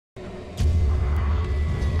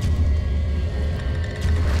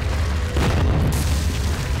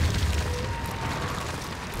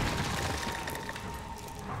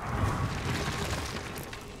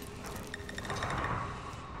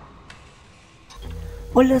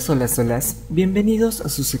Hola, bienvenidos a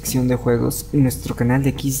su sección de juegos en nuestro canal de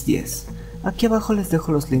Aqui. Aquí abajo les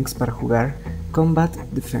dejo los links para jugar Combat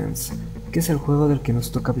Defense, que es el juego del que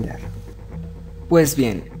nos toca hablar. Pues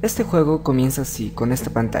bien, este juego comienza así, con esta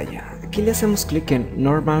pantalla. Aquí le hacemos clic en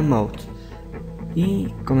Normal Mode y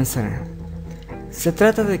comenzará. Se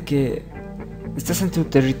trata de que estás en tu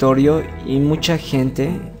territorio y mucha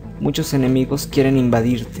gente, muchos enemigos quieren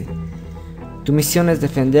invadirte. Tu misión es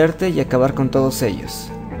defenderte y acabar con todos ellos.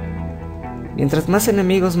 Mientras más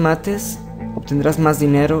enemigos mates, obtendrás más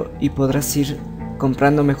dinero y podrás ir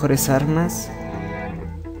comprando mejores armas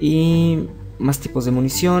y más tipos de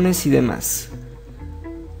municiones y demás.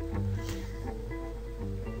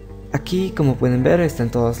 Aquí, como pueden ver,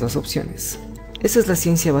 están todas las opciones. Esa es la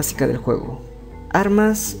ciencia básica del juego.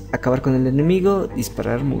 Armas, acabar con el enemigo,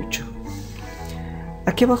 disparar mucho.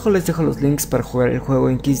 Aquí abajo les dejo los links para jugar el juego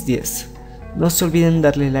en Aqui. No se olviden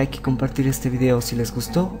darle like y compartir este video si les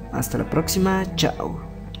gustó. Hasta la próxima, chao.